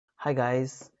Hi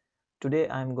guys, today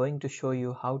I'm going to show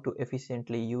you how to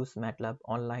efficiently use Matlab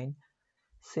online.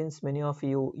 Since many of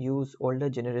you use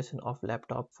older generation of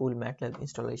laptop, full Matlab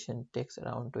installation takes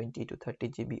around 20 to 30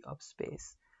 GB of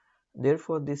space.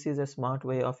 Therefore, this is a smart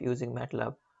way of using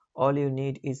Matlab. All you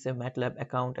need is a Matlab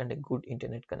account and a good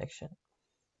internet connection.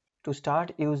 To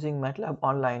start using Matlab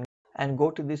online, and go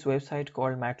to this website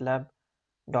called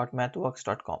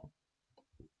matlab.mathworks.com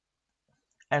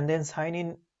and then sign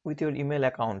in with your email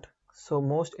account. So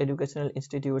most educational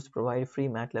institutes provide free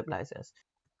Matlab license.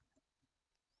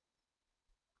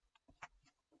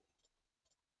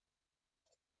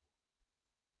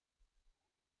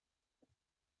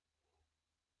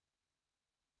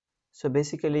 So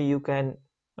basically you can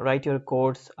write your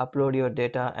codes, upload your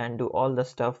data and do all the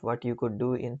stuff what you could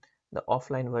do in the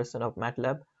offline version of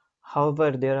Matlab. However,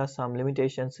 there are some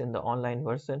limitations in the online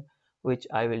version which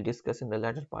I will discuss in the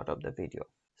latter part of the video.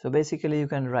 So basically you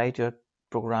can write your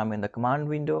program in the command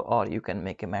window or you can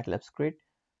make a Matlab script.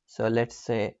 So let's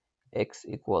say x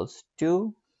equals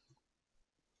 2,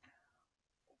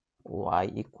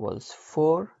 y equals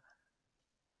 4,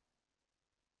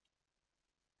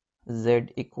 z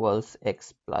equals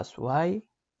x plus y.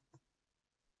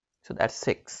 So that's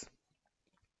 6.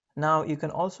 Now you can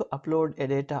also upload a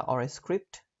data or a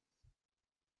script.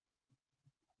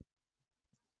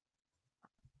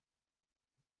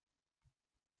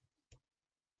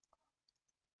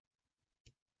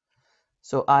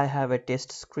 So I have a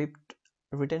test script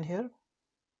written here.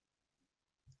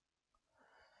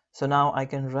 So now I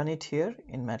can run it here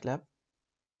in Matlab.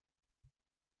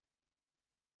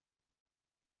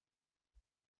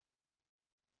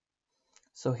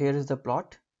 So here is the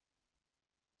plot.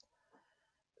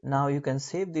 Now you can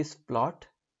save this plot.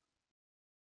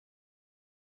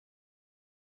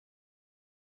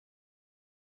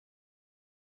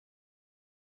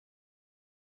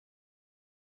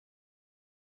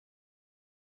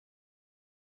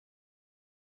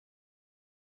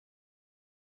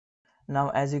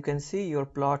 Now as you can see, your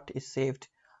plot is saved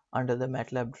under the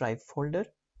Matlab drive folder.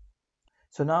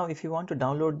 So now if you want to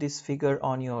download this figure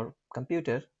on your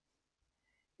computer,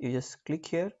 you just click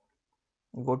here,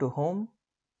 go to home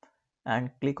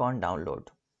and click on download.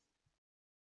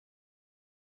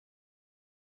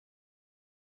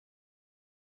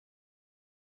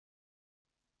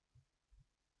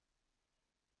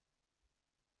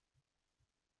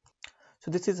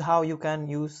 So this is how you can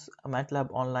use Matlab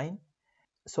online.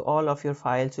 So all of your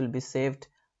files will be saved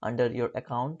under your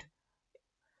account.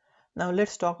 Now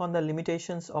let's talk on the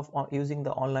limitations of using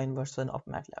the online version of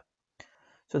Matlab.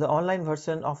 So the online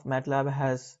version of Matlab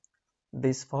has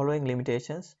these following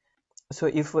limitations. So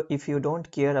if you don't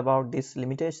care about these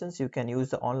limitations, you can use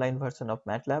the online version of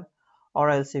Matlab, or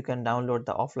else you can download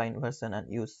the offline version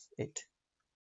and use it.